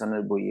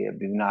নেলসনের বইয়ে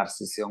বিভিন্ন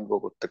আরসিসি অঙ্ক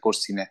করতে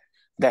করছি না,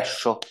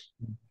 150।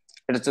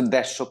 এটা হচ্ছে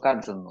 150। কার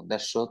জন্য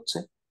 150? হচ্ছে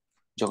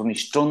যখন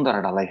স্টোন দ্বারা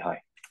ঢালাই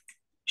হয়,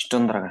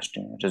 স্টোন দ্বারা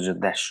কাস্টিং, এটা হচ্ছে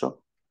 150।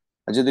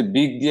 আর যদি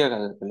ব্রিক দিয়ে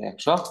কাজ হয় তাহলে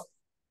 120।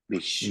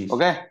 20।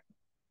 ওকে,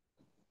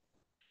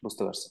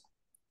 বুঝতে পারছেন?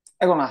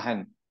 এখন আহেন,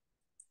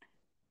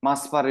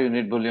 মাস পার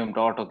ইউনিট ভলিউমটা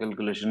অটো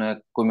ক্যালকুলেশনে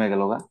কমে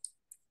গেল গা।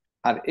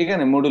 আর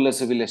এখানে মডুলাস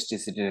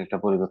ইলাস্টিসিটির একটা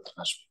পরিবর্তন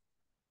আসবে।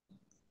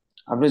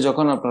 আপনি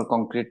যখন আপনার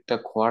কংক্রিটটা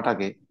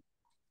খোয়াটাকে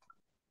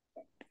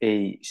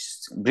এই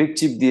ব্রিক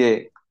চিপ দিয়ে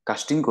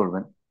কাস্টিং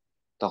করবেন,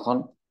 তখন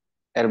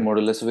এর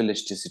মডুলাস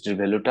ইলাস্টিসিটির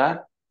ভ্যালুটা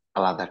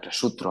আলাদা একটা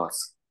সূত্র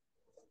আছে।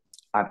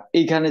 আর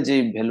এইখানে যে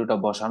ভ্যালুটা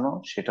বসানো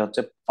সেটা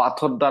হচ্ছে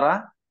পাথর দ্বারা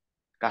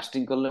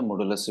কাস্টিং করলে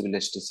মডুলাস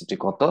ইলাস্টিসিটি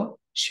কত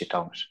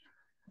সেটাও আসে।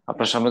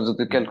 আপনার সামনে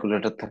যদি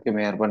ক্যালকুলেটর থাকে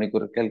মেহরবানি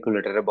করে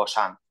ক্যালকুলেটরে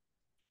বসান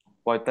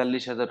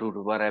 45,000 root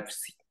over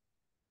FC.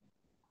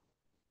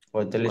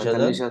 45,000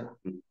 45,000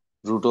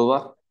 root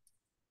over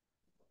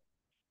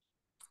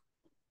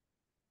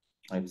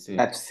FC.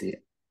 FC.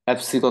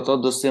 FC কত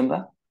ধরছি আমরা?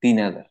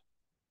 3,000।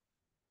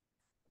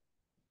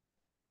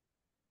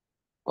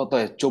 কত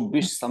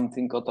 24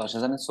 সামথিং কত আসে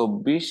জানে?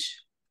 24,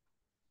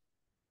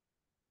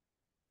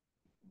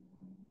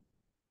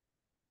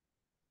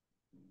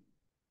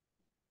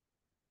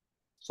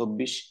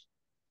 24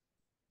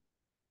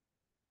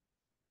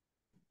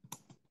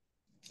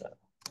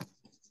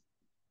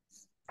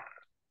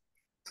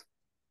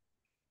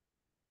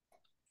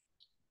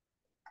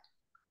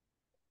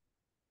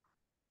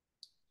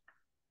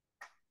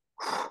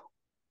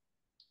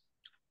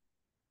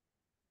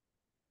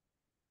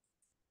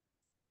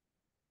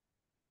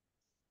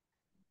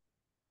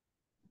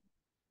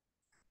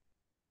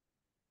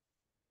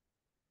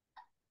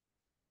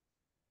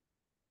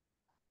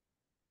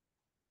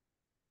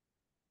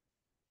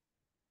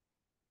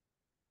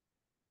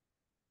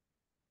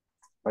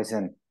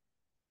 পাইছেন?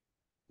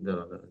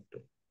 দাঁড়া দাঁড়া একটু।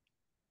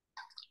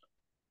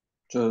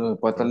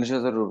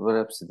 45,000 রুট ওভার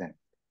এফসি দেন।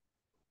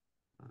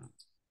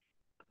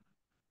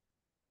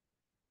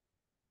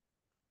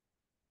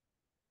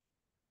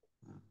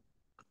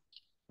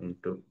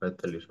 ইন্টু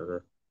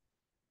 45,000,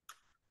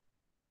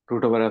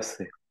 রুট ওভার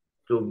এফসি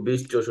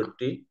 24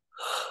 64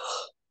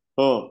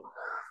 ও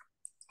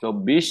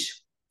 24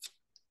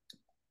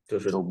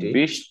 64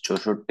 24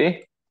 64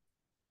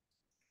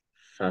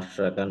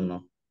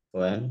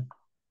 751.5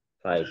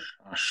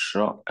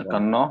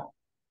 551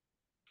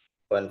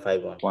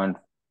 1.51।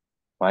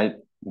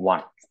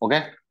 0.51। ওকে,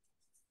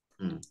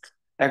 হুম।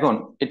 এখন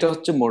এটা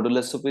হচ্ছে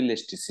মডুলাস অফ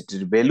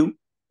ইলাস্টিসিটির ভ্যালু।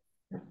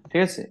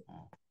 ঠিক আছে,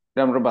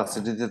 এটা আমরা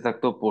ভার্সিটিতে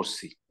থাকতেও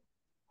পড়ছি,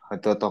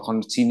 হয়তো তখন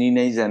চিনি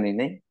নাই জানি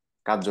নাই,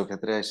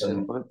 কার্যক্ষেত্রে আসার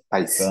পরে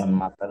পাইছি। তখন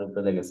মাথার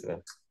উপরে গেছে।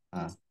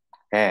 হ্যাঁ।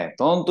 হ্যাঁ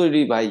তখন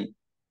তৈরি ভাই।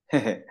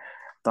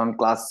 তখন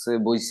ক্লাসে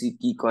বইছি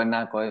কি কয় না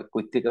কয়,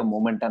 কই থেকে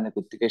মোমেন্ট আনে,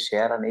 কই থেকে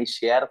শেয়ার আনে, এই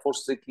শেয়ার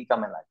ফোর্সে কি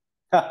কামে লাগে।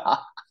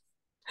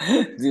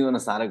 জীবনে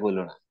স্যারে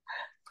কইলো না।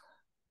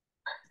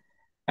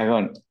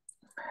 এখন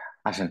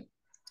আসেন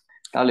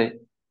তাহলে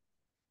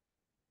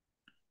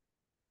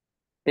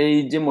এই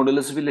যে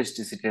মডুলাস অফ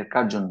ইলাস্টিসিটি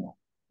কার জন্য?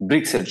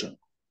 ব্রিক্স এর জন্য।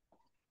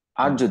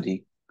 আর হুম। যদি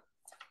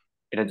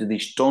এটা যদি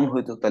স্টোন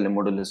হইতো তাহলে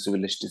মডুলাস অফ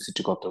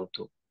ইলাস্টিসিটি কত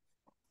হতো?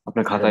 আপনি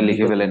এটা খাতায় লিখে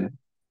ব্রিকের ফেলেন। জন্য।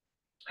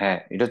 হ্যাঁ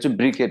এটা হচ্ছে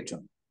ব্রিকের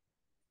জন্য,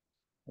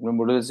 আপনার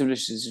মডুলাস অফ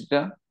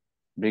ইলাস্টিসিটিটা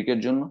ব্রিকের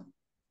জন্য।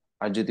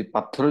 আর যদি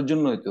পাথরের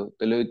জন্য হইতো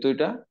তাহলে হইতো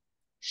এটা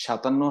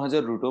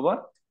 57,000 রুট ওভার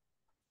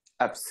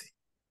এফসি।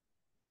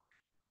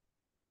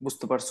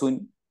 বুঝতে পারছুন?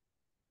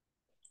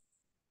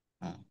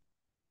 হ্যাঁ,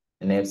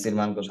 এনএফসির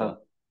মান কত?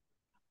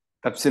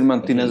 এফসির মান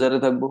তিন কি হাজারে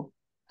থাকবো,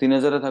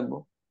 3,000-এ থাকবো।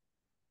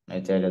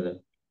 এই 4,000?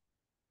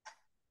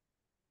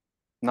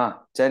 না,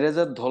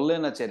 4,000 ধরলে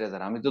না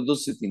 4,000, আমি তো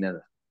ধরছি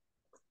 3,000।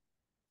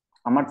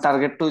 আমার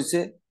টার্গেটটা হচ্ছে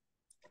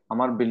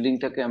আমার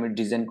বিল্ডিংটাকে আমি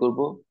ডিজাইন করব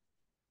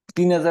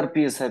 3,000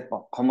 পিএসআই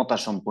ক্ষমতা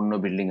সম্পূর্ণ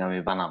বিল্ডিং আমি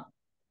বানাবো।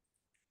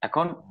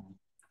 এখন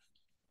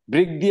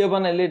ব্রিক দিয়ে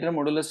বানাইলে এটার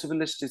মডুলাস অফ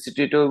ইলাস্টিসিটি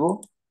এটা হইব,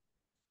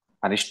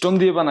 আর স্টোন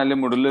দিয়ে বানাইলে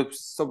মডুলাস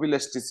অফ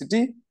ইলাস্টিসিটি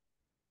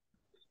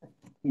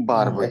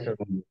বাড়বে।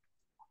 একরকম।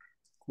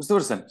 বুঝতে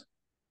পারছেন?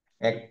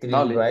 31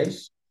 তাহলে 22।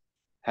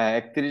 হ্যাঁ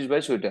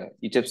 31/22 ওইটা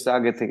ইটেপসে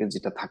আগে থেকে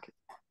যেটা থাকে,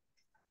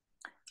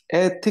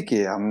 এর থেকে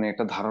আপনি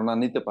একটা ধারণা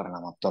নিতে পারেন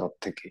আমার তরফ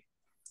থেকে।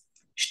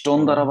 স্টোন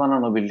বলেন। দ্বারা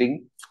বানানো বিল্ডিং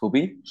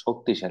খুবই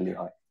শক্তিশালী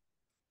হয়,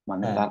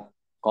 মানে হ্যাঁ। তার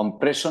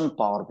কম্প্রেশন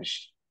পাওয়ার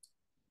বেশি,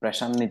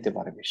 প্রেসার নিতে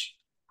পারে বেশি।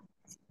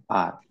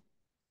 আর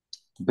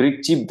ব্রিক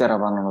চিপ দ্বারা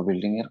বানানো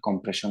বিল্ডিং এর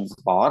কম্প্রেশন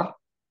পাওয়ার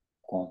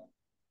কম,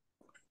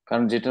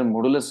 কারণ যেটার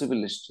মডুলাস অফ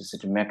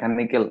ইলাস্টিসিটি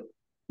মেকানিক্যাল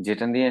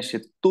যেটা নিয়ে সে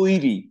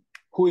তৈরি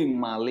ওই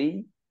মালেই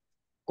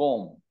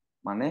কম,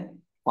 মানে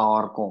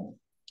পাওয়ার কম।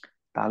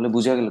 তাহলে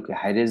বোঝা গেল কি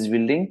হাইরাইজ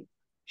বিল্ডিং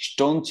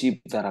স্টোন চিপ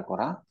দ্বারা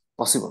করা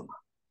পসিবল না।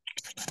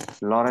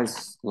 লরেন্স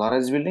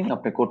লরেন্স বিল্ডিং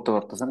আপনি করতে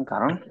পারতেছেন,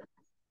 কারণ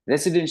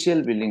রেসিডেন্সিয়াল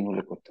বিল্ডিং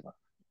হলে করতে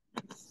পারবেন।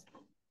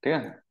 ঠিক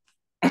আছে,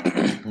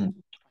 হুম।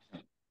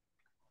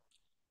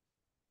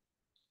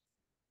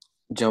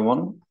 যেমন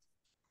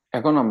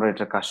এখন আমরা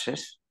এটা কাজ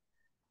শেষ,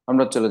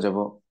 আমরা চলে যাব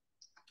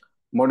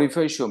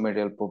modify show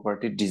material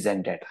property design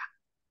data.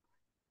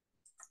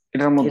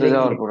 এটার মধ্যে এটা কি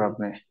যাওয়ার পর লিখছি?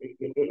 আপনি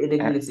এটা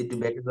কি হ্যাঁ, লিখছি একটু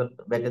ব্যাকে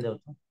ব্যাকে যাও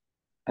তো।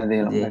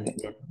 দেখলাম যে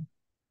দেখে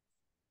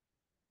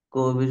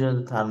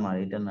কোএফিসিয়েন্ট থার্মাল,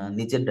 এটা না,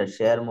 নিচেরটা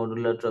শেয়ার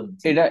মডুলার অফ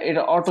জি। এটা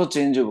এটা অটো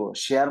চেঞ্জ হবো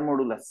শেয়ার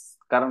মডুলাস,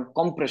 কারণ ও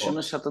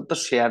কম্প্রেশনের সাথে তো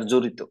শেয়ার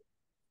জড়িত।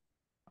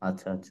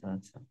 আচ্ছা আচ্ছা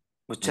আচ্ছা।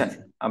 বুঝছেন? বুঝছি।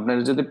 আপনার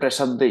যদি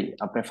প্রেসার দেই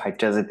আপনি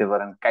ফাইটটা যেতে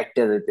পারেন,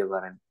 কাইটটা যেতে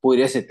পারেন,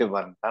 পইরা যেতে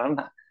পারেন, কারণ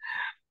না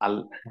আর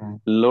হ্যাঁ।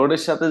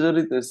 লোডের সাথে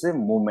জড়িত হচ্ছে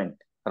মুভমেন্ট,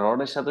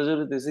 রডের সাথে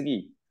জড়িত হচ্ছে কি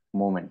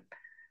মুভমেন্ট।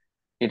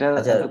 এটা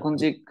আচ্ছা এতক্ষণ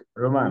যে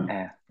রোমান,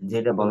 হ্যাঁ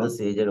যেটা বলেন।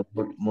 বলতেছি এই যে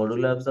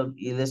মডুলার অফ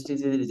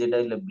ইলাস্টিসিটি যেটা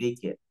হলো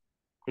ব্রিকের,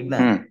 ঠিক না?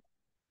 হুম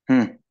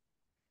হুম।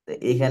 তো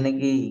এখানে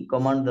কি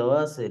কমান্ড দেওয়া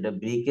আছে এটা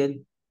ব্রিকের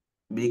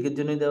ব্রিকের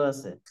জন্যই দেওয়া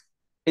আছে।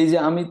 এই যে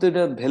আমি তো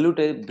এটা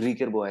ভ্যালুটা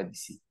ব্রিকের বহাই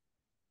দিছি,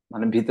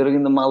 মানে ভিতরে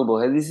কিন্তু মাল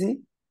বহাই দিছি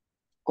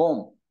কম,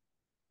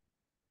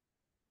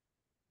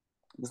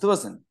 বুঝতে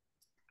পারছেন?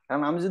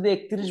 কারণ আমি যদি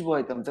 31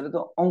 বসাইতাম তাহলে তো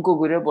অঙ্ক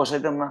করে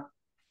বসাইতাম না,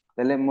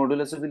 তাহলে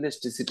মডুলাস অফ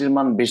ইলাস্টিসিটির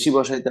মান বেশি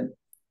বসাইতাম,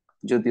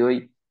 যদি ওই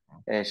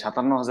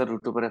 57,000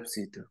 রুট ওভার এফসি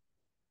হইতো,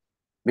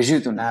 বেশি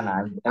হইতো না না। না,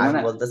 আমি তার আমি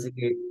মানে বলতেছি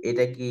কি,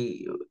 এটা কি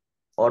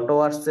অটো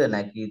আসছে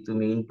নাকি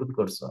তুমি ইনপুট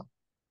করছো?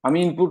 আমি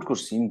ইনপুট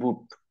করছি,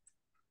 ইনপুট।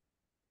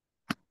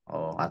 ও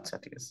আচ্ছা,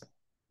 ঠিক আছে।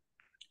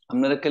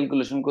 আপনারা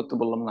ক্যালকুলেশন করতে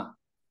বললাম না,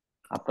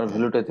 আপনার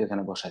ভ্যালুটাই তো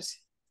এখানে বসাইছি।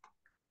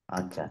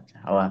 আচ্ছা আচ্ছা,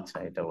 ও আচ্ছা,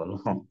 এটা বলো।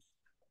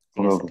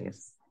 ঠিক আছে ওকে। ঠিক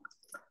আছে।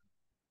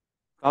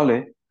 তাহলে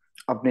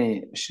আপনি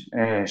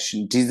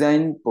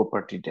design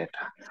property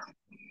data,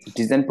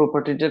 design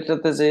property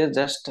ডেটাতে যে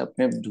জাস্ট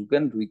আপনি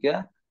ঢুকেন, ঢুইকা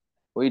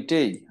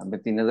ওইটাই আপনি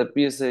 3000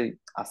 পিএসএ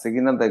আছে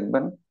কিনা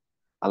দেখবেন।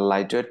 আর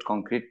লাইট ওয়েট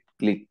কংক্রিট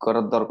ক্লিক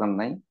করার দরকার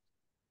নাই।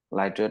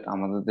 লাইট ওয়েট,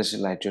 আমাদের দেশে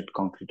লাইট ওয়েট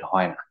কংক্রিট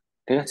হয় না,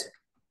 ঠিক আছে?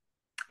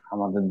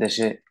 আমাদের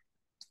দেশে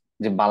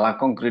যে বালা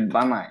কংক্রিট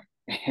বানায়,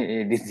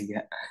 এদিকে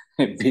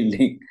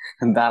বিল্ডিং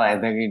দাঁড়ায়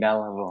থাকি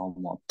ডালার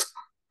রহমত,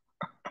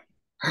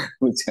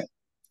 বুঝছেন?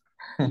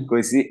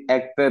 কইছি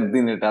একটা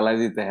দিনে ঢালাই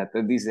দিতে, হাতে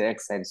দিছে এক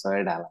সাইড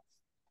 6 ঢালা।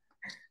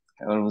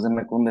 এবার বুঝেন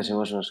না কোন দেশে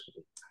বসবাস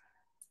করি।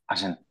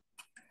 আসেন,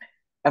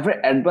 তারপরে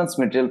অ্যাডভান্স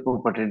মেটেরিয়াল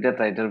প্রপার্টি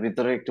ডেটা, এটার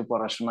ভিতরে একটু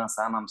পড়াশোনা আছে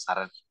আনাম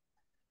স্যারের।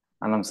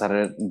 আনাম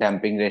স্যারের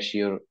ড্যাম্পিং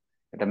রেশিওর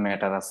এটা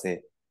ম্যাটার আছে।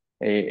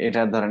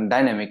 এটা ধরেন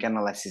ডাইনামিক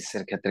অ্যানালাইসিস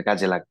এর ক্ষেত্রে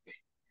কাজে লাগবে,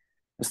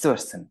 বুঝতে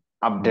পারছেন?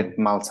 হুম। আপডেট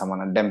মাল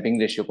সামানা ড্যাম্পিং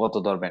রেশিও কত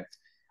ধরবেন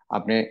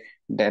আপনি,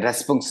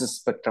 রেসপন্স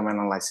স্পেকট্রাম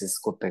অ্যানালাইসিস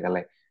করতে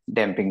গেলে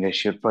ড্যাম্পিং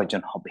রেশিওর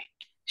প্রয়োজন হবে।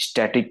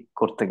 স্ট্যাটিক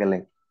করতে গেলে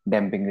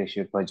ড্যাম্পিং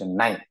রেশিওর প্রয়োজন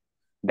নাই।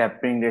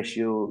 ড্যাম্পিং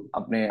রেশিও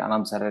আপনি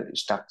আনাম স্যারের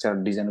structure,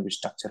 design of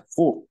structure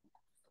 4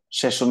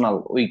 sessional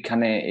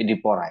ওইখানে এডি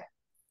পড়ায়।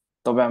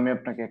 তবে আমি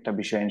আপনাকে একটা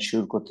বিষয়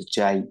এনশিওর করতে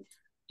চাই,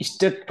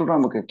 স্টেট্টো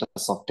নামক একটা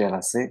সফটওয়্যার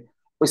আছে,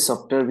 ওই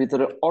সফটওয়্যার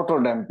ভিতরে অটো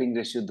ড্যাম্পিং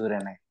রেশিও ধরে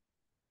নেয়।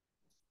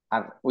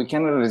 আর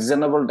ওইখানে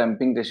রিজনেবল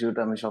ড্যাম্পিং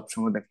রেশিওটা আমি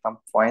সবসময় দেখতাম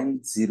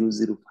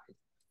 0.005।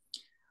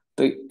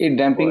 তো এই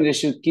ড্যাম্পিং ও,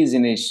 রেশিও কি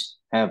জিনিস?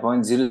 হ্যাঁ,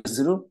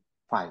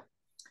 0.005।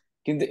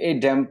 কিন্তু এই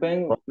ড্যাম্পিং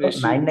কত,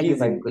 রেশিও 9 কি নাকি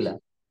 5 জিনিস? গুলা?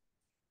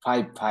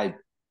 5, 5।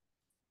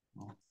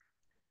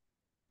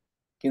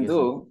 ঠিক কিন্তু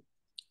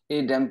আছে।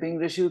 এই ড্যাম্পিং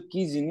রেশিও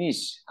কি জিনিস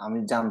আমি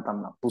জানতাম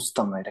না,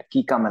 বুঝতাম না এটা কি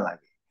কামে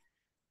লাগে।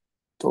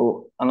 তো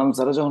আনাম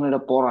স্যার যখন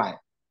এটা পড়ায়,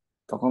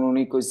 তখন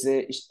উনি কইছে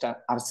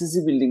আরসিসি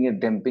বিল্ডিং এর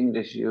ড্যাম্পিং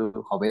রেশিও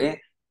হবে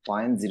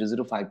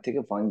 0.005 থেকে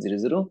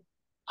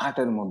 0.008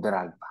 এর মধ্যে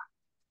রাখবা।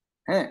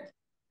 হ্যাঁ,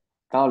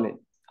 তাহলে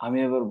আমি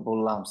এবার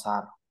বললাম,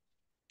 স্যার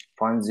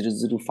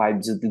 0.005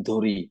 যদি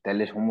ধরি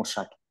তাহলে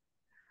সমস্যা কি?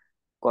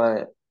 কয়,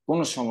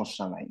 কোনো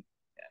সমস্যা নাই,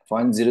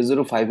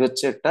 0.005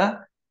 হচ্ছে একটা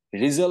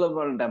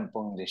রিজনেবল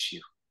ড্যাম্পিং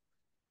রেশিও,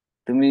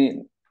 তুমি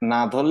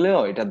না ধরলেও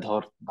এটা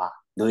ধরবা,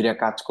 ধইরা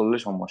কাজ করলে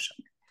সমস্যা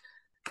নেই।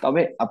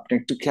 তবে আপনি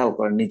একটু খেয়াল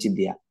করেন নিচে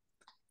দিয়া,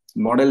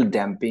 model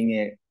damping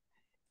A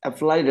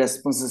applied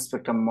response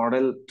spectrum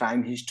model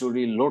time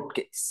history load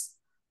case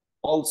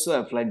also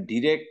applied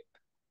direct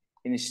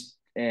in,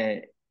 uh,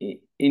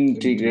 integration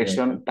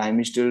integration. time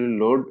history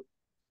load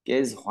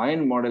case when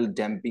model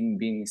damping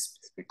being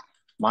specific।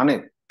 মানে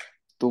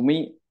তুমি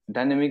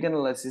ডাইনামিক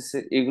অ্যানালাইসিস,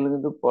 এগুলো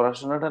কিন্তু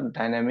পড়াশোনাটা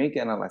ডাইনামিক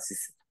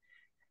অ্যানালাইসিস,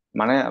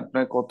 মানে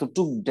আপনার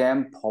কতটুক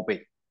damp হবে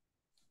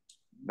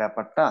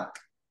ব্যাপারটা।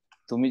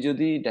 তুমি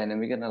যদি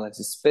ডাইনামিক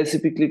অ্যানালাইসিস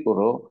স্পেসিফিকলি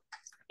করো,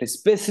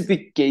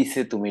 স্পেসিফিক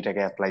কেসে তুমি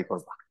এটাকে অ্যাপ্লাই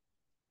করবা,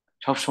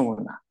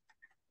 সবসময় না।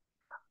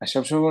 আর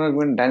সবসময় মনে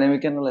রাখবেন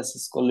ডাইনামিক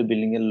অ্যানালাইসিস করলে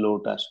বিল্ডিং এর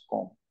লোড আসে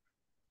কম,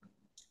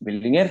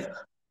 বিল্ডিং এর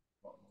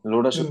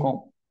লোড আসে হুম। কম।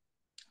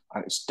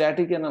 আর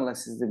স্ট্যাটিক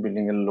অ্যানালাইসিস এ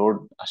বিল্ডিং এর লোড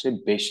আসে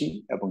বেশি,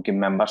 এবং কি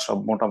মেম্বার সব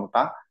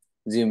মোটামোটা,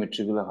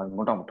 জিওমেট্রি গুলো হয়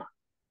মোটামোটা।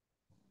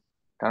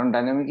 কারণ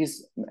ডাইনামিক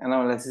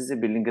অ্যানালাইসিস এ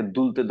বিল্ডিং কে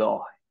দুলতে দেওয়া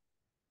হয়,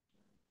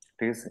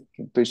 ঠিক আছে?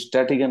 কিন্তু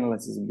স্ট্যাটিক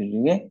অ্যানালাইসিস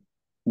বিল্ডিং এ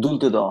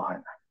দুলতে দেওয়া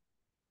হয় না,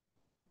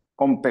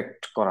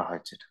 কম্প্যাক্ট করা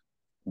হয় যেটা,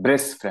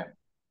 ব্রেস ফ্রেম,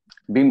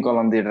 বিম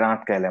কলাম দিয়ে এটা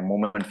আটকাইলে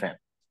মোমেন্ট ফ্রেম,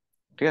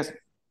 ঠিক আছে?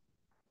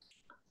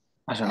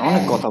 আসেন,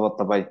 অনেক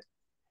কথাবার্তা পাই।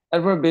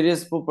 তারপর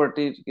ভেরিয়াস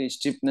প্রপার্টির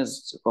স্টিফনেস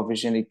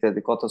কোফিশিয়েন্ট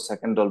ইত্যাদি, কত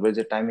সেকেন্ড ডলবে,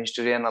 যে টাইম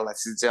হিস্টোরি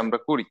অ্যানালাইসিস যে আমরা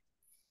করি,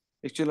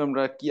 অ্যাকচুয়ালি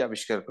আমরা কি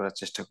আবিষ্কার করার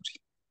চেষ্টা করি?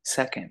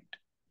 সেকেন্ড,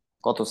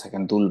 কত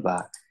সেকেন্ড দুলবা,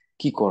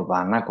 কি করবা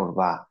না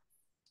করবা,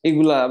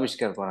 এগুলা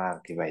আবিষ্কার করা আর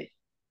কি ভাই,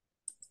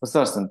 বুঝতে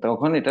পারছেন?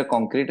 তখন এটা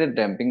কংক্রিটের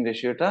ড্যাম্পিং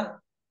রেশিওটা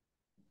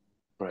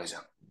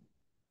প্রয়োজন।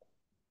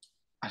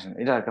 আসেন,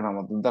 এটা এখন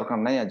আমাদের দরকার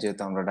নাই, আর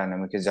যেহেতু আমরা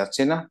ডাইনামিকে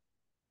যাচ্ছি না।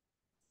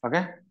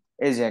 ওকে,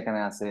 এই যে এখানে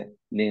আছে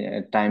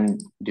টাইম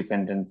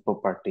ডিপেন্ডেন্ট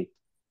প্রপার্টি,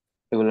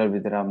 এগুলোর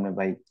ভিতরে আপনি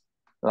ভাই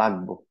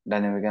লাগবো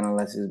ডাইনামিক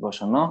অ্যানালাইসিস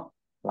বসানো,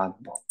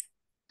 লাগবো।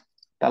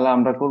 তাহলে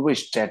আমরা করব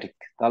স্ট্যাটিক।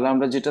 তাহলে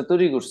আমরা যেটা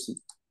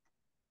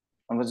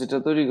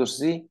তৈরি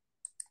করছি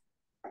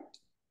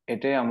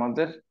এটাই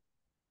আমাদের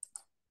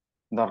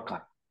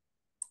দরকার।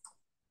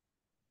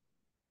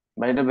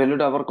 বা এটা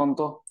ভ্যালুটা আবার কত?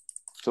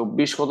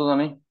 24 কত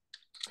জানি?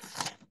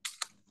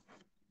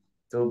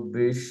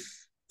 24,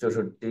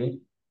 64,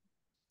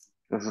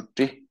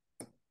 64,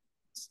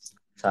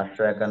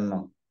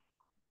 751,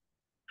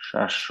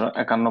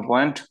 751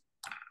 পয়েন্ট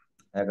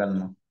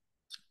 51।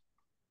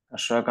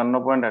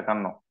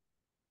 751.51।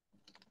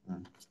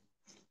 হুম,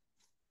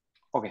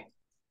 ওকে,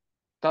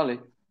 তাহলে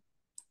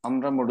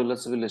আমরা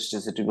মডুলাস অফ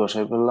ইলাস্টিসিটি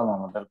বসাই ফেললাম,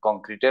 আমাদের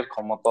কংক্রিটের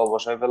ক্ষমতাও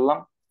বসাই ফেললাম।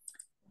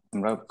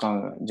 আমরা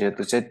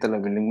যেহেতু 4 তলা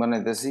বিল্ডিং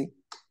বানাইতেছি,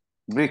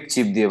 ব্রিক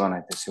চিপ দিয়ে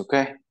বানাইতেছি।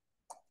 ওকে,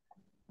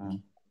 হুম,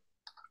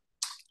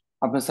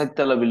 আপনি 4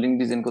 তলা বিল্ডিং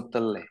ডিজাইন করতে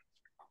পারলে,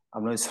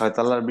 আপনি ওই 6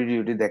 তলার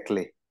ভিডিওটি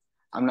দেখলে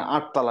আপনি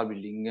 8 তলা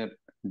বিল্ডিং এর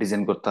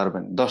ডিজাইন করতে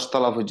পারবেন। 10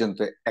 তলা পর্যন্ত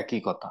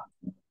একই কথা।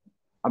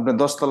 আপনি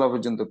 10 তলা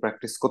পর্যন্ত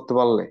প্র্যাকটিস করতে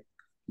পারলে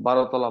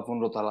 12 তলা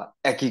 15 তলা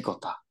একই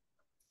কথা।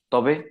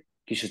 তবে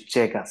কিছু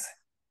চেক আছে,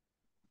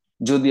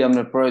 যদি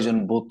আপনার প্রয়োজন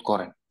বোধ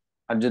করেন।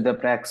 আর যদি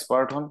আপনি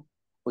এক্সপার্ট হন,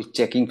 ওই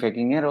চেকিং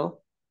ফেকিং এরও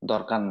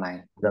দরকার নাই।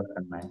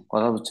 দরকার নাই।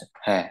 কথা বুঝছেন?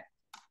 হ্যাঁ,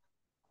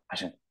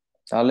 আসেন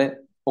তাহলে।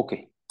 ওকে,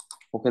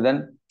 ওকে দেন,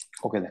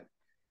 ওকে দেন।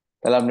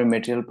 তাহলে আপনি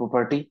মেটেরিয়াল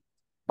প্রপার্টি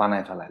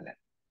বানায় ফেলাইলেন।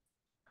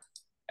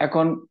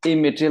 এখন এই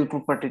মেটেরিয়াল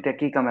প্রপার্টিটা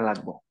কি কামে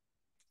লাগবে?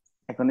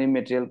 এখন এই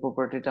মেটেরিয়াল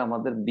প্রপার্টিটা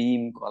আমাদের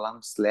বিম, কলাম,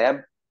 স্ল্যাব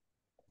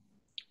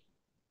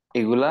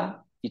এগুলা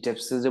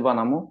ইটাপসে যে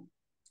বানামু,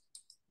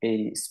 এই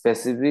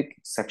specific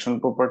section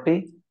property,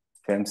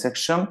 frame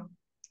section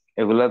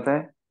এগুলাতে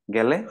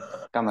গেলে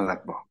কামে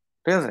লাগবে।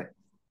 ঠিক আছে,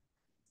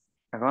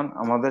 এখন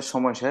আমাদের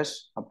সময় শেষ।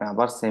 আপনি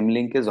আবার সেম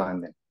লিঙ্কে জয়েন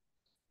দেন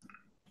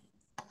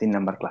 3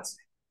 নাম্বার ক্লাসে।